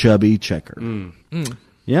 the Chubby Checker. Mm.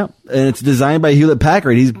 Yeah, Yeah, and it's designed by Hewlett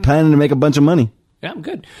Packard. He's planning to make a bunch of money. Yeah, I'm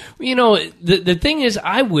good. You know, the thing is,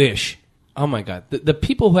 I wish, oh my God, the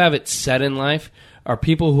people who have it set in life are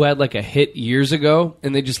people who had like a hit years ago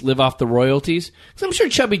and they just live off the royalties. Because I'm sure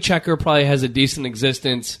Chubby Checker probably has a decent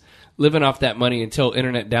existence living off that money until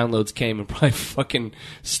internet downloads came and probably fucking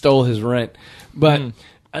stole his rent. But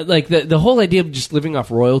like the whole idea of just living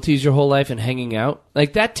off royalties your whole life and hanging out,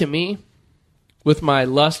 like that to me, with my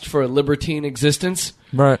lust for a libertine existence,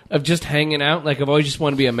 Right. of just hanging out, like I've always just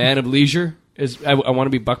wanted to be a man of leisure. I want to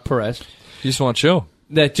be Buck Perez. You just want to chill.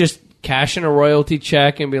 That just cashing a royalty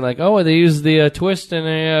check and be like, oh, they use the twist in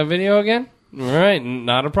a video again? All right,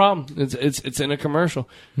 not a problem. It's in a commercial.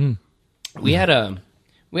 We had a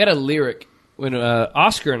lyric when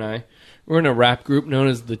Oscar and I were in a rap group known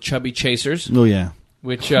as the Chubby Chasers, Oh yeah.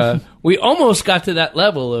 which we almost got to that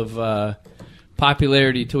level of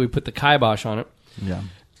popularity till we put the kibosh on it. Yeah.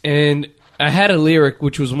 And I had a lyric,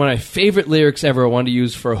 which was one of my favorite lyrics ever I wanted to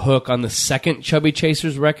use for a hook on the second Chubby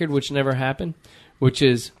Chasers record, which never happened, which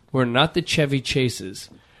is, we're not the Chevy Chases,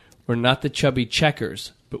 we're not the Chubby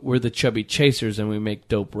Checkers, but we're the Chubby Chasers and we make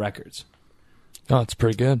dope records. Oh, it's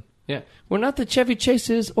pretty good. Yeah. We're not the Chevy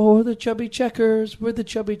Chases or the Chubby Checkers, we're the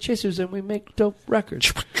Chubby Chasers and we make dope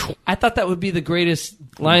records. I thought that would be the greatest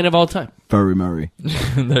line of all time. Furry Murray.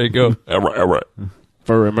 There you go. Eric.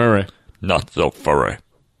 Furry Murray. Not so furry.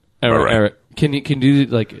 Eric. Can you do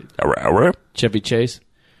like Eric. Chevy Chase?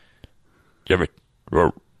 Chevy.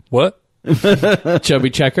 What?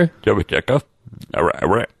 Chubby Checker? Chevy checker.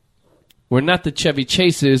 Eric. We're not the Chevy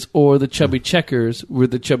Chases or the Chubby Checkers. We're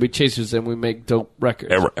the Chubby Chasers, and we make dope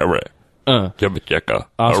records. Eric. Chevy checker.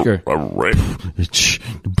 Oscar. Eric.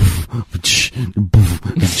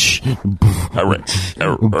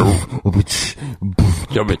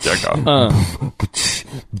 Chevy checker.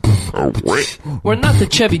 We're not the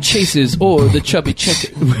Chevy Chases or the Chubby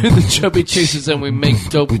Checkers. We're the Chubby Chasers, and we make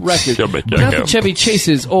dope records. Chubby We're not the Checker. Chevy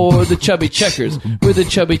Chases or the Chubby Checkers. We're the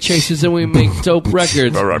Chubby Chasers, and we make dope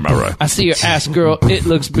records. Alright. I see your ass, girl, it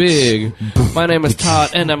looks big. My name is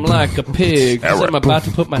Todd, and I'm like a pig. 'Cause I'm about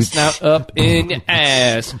to put my snout up in your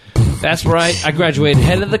ass. That's right, I graduated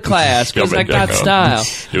head of the class, cause I got style,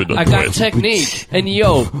 I got technique, and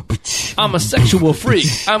yo, I'm a sexual freak,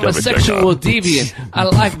 I'm a sexual deviant, I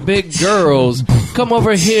like big girls. Come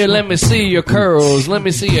over here, let me see your curls, let me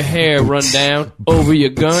see your hair run down over your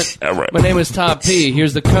gunt. My name is Todd P,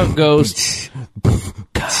 here's the cunt goes.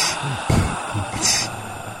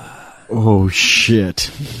 Oh shit.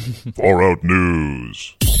 Far Out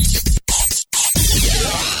News.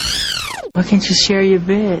 Why can't you share your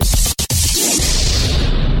bed?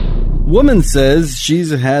 Woman says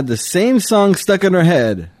she's had the same song stuck in her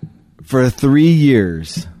head for 3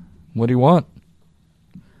 years. What do you want?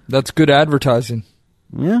 That's good advertising.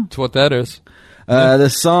 Yeah. That's what that is. The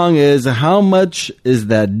song is "How Much Is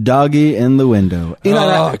That Doggy in the Window?" You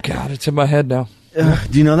know, God, it's in my head now.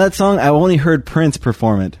 do you know that song? I only heard Prince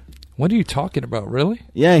perform it. What are you talking about, really?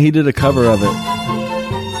 Yeah, he did a cover of it.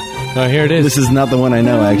 Oh, here it is. This is not the one I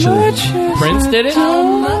know, actually. Prince did it?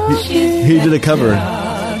 He did a cover.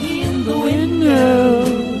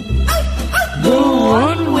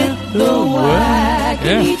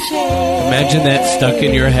 Yeah. Imagine that stuck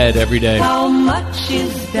in your head every day.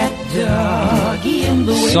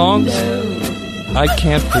 Songs I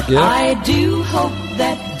can't forget. I do hope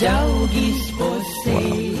that doggy's for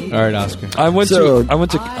sale. All right, Oscar. I went So-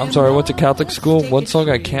 to Catholic school. One song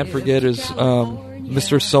I can't forget is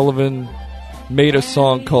Mr. Sullivan made a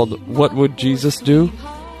song called "What Would Jesus Do?"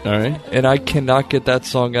 All right. and I cannot get that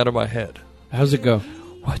song out of my head. How's it go?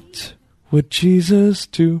 What would Jesus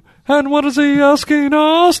do? And what is he asking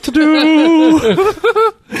us to do?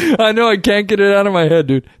 I know I can't get it out of my head,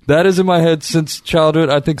 dude. That is in my head since childhood.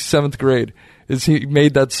 I think 7th grade is he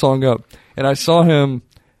made that song up. And I saw him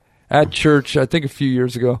at church, I think a few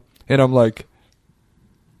years ago. And I'm like,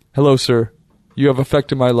 hello, sir. You have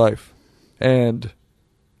affected my life. And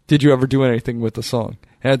did you ever do anything with the song?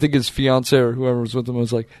 And I think his fiance or whoever was with him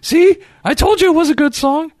was like, see, I told you it was a good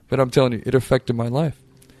song. But I'm telling you, it affected my life.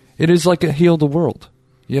 It is like a heal the world,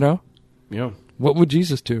 you know? Yeah. What would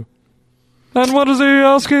Jesus do? And what is he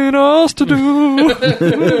asking us to do?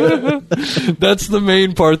 That's the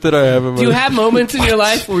main part that I have in my Do you have moments in your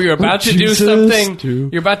life where you're about to do Jesus something? do?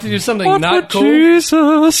 You're about to do something What not would cool,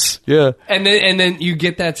 Jesus? Yeah. and then you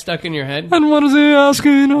get that stuck in your head. And what is he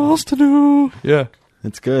asking us to do? Yeah.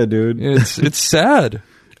 It's good, dude. It's sad.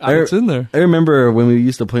 It's in there. I remember when we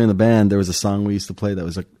used to play in the band, there was a song we used to play that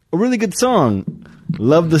was like a really good song.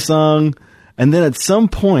 Loved the song. And then at some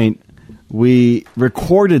point, we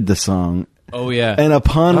recorded the song. Oh yeah. And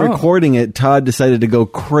upon recording it, Todd decided to go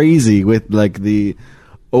crazy with like the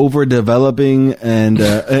overdeveloping and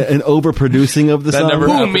overproducing of the That song. never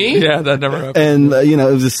happened. me? Yeah, that never happened. And it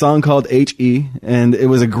was a song called H.E. and it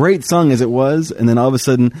was a great song as it was, and then all of a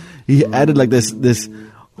sudden he added like this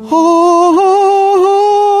and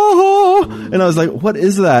I was like, what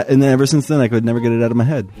is that? And then ever since then I could never get it out of my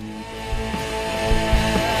head.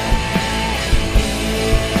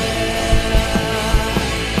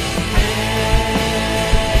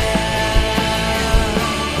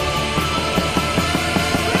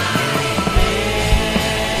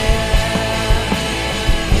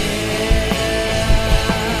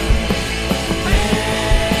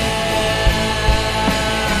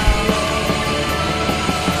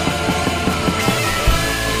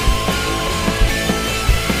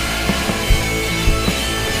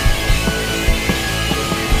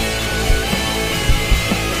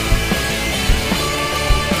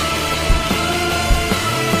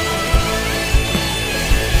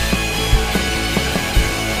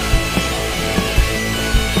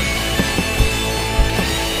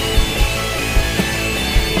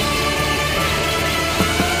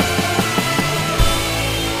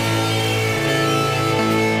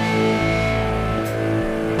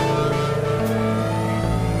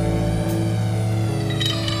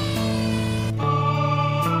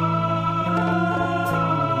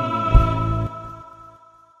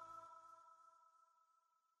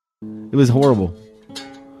 It was horrible.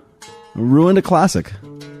 Ruined a classic.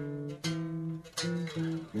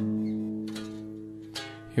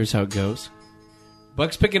 Here's how it goes.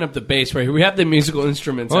 Buck's picking up the bass right here. We have the musical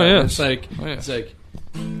instruments. Oh, out. yeah. It's like,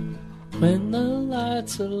 when the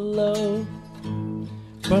lights are low,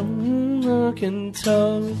 broken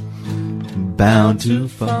toe, Bound to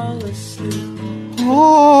fall asleep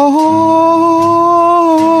Oh,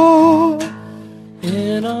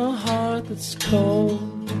 in a heart that's cold.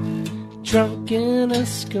 Drunken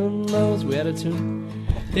Eskimos. We had a tune.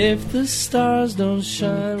 If the stars don't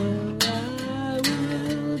shine, well, I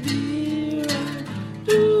will be right.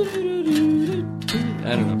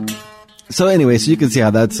 I don't know. So anyway, so you can see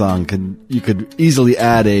how that song you could easily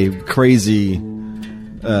add a crazy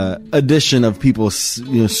addition of people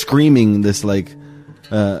screaming this like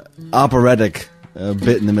operatic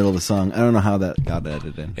bit in the middle of the song. I don't know how that got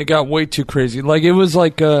edited in. It got way too crazy. Like, it was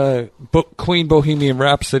like Queen Bohemian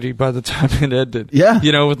Rhapsody by the time it ended. Yeah.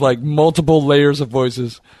 With like multiple layers of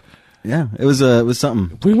voices. Yeah, it was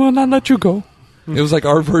something. We will not let you go. It was like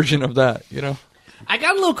our version of that, I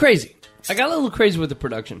got a little crazy. With the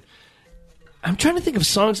production. I'm trying to think of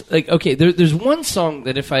songs. Like, okay, there's one song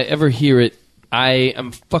that if I ever hear it, I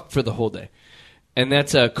am fucked for the whole day. And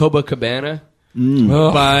that's Copacabana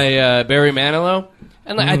by Barry Manilow.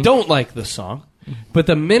 And I don't like the song. But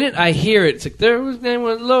the minute I hear it, it's like, her name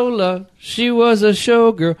was Lola. She was a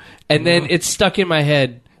showgirl. And then it's stuck in my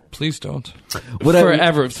head. Please don't.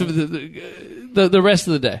 Forever. The rest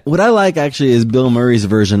of the day. What I like actually is Bill Murray's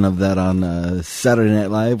version of that on Saturday Night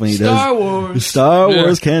Live when he does Star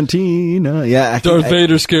Wars Cantina. Yeah, Darth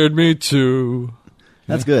Vader scared me too.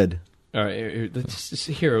 That's good. All right, let's just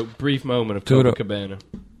hear a brief moment of Do it. Copacabana.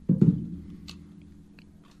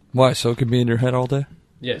 Why? So it can be in your head all day?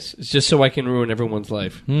 Yes, it's just so I can ruin everyone's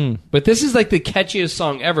life. But this is like the catchiest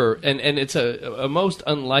song ever, and it's a most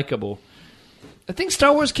unlikable. I think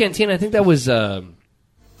Star Wars Cantina, I think that was... I'm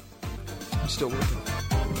still working.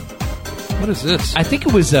 What is this? I think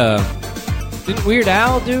it was... didn't Weird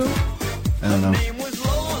Al do? I don't know.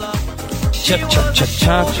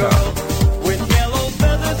 Cha-cha-cha-cha-cha.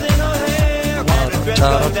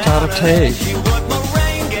 Ta-ta-ta-ta-ta.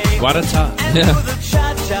 Wadata. Yeah.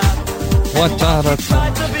 What ta-ta-ta.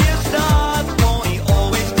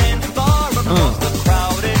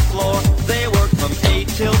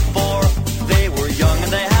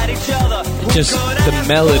 Just the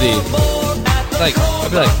melody. Like, I'd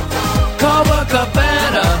be like,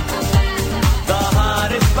 Copacabana.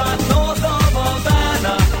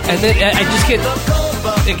 And then I just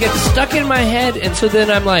it gets stuck in my head, and so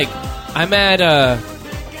then I'm like, I'm at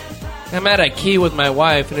Ikea with my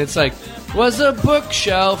wife, and it's like, was a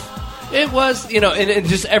bookshelf. It was, and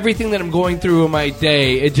just everything that I'm going through in my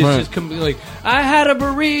day, it just completely, like, I had a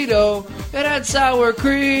burrito that had sour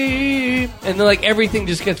cream, and then, like, everything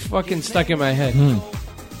just gets fucking stuck in my head.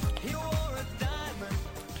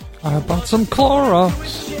 I bought some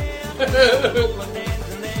Clorox.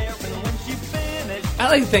 I'd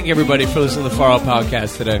like to thank everybody for listening to the Far Out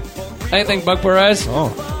Podcast today. I'd like to thank Buck Perez. Oh,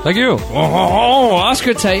 thank you.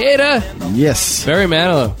 Oscar Tejeda. Yes. Barry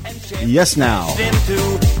Manilow. Yes, now.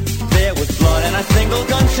 There was blood and a single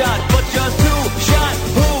gunshot, but just 2 shots.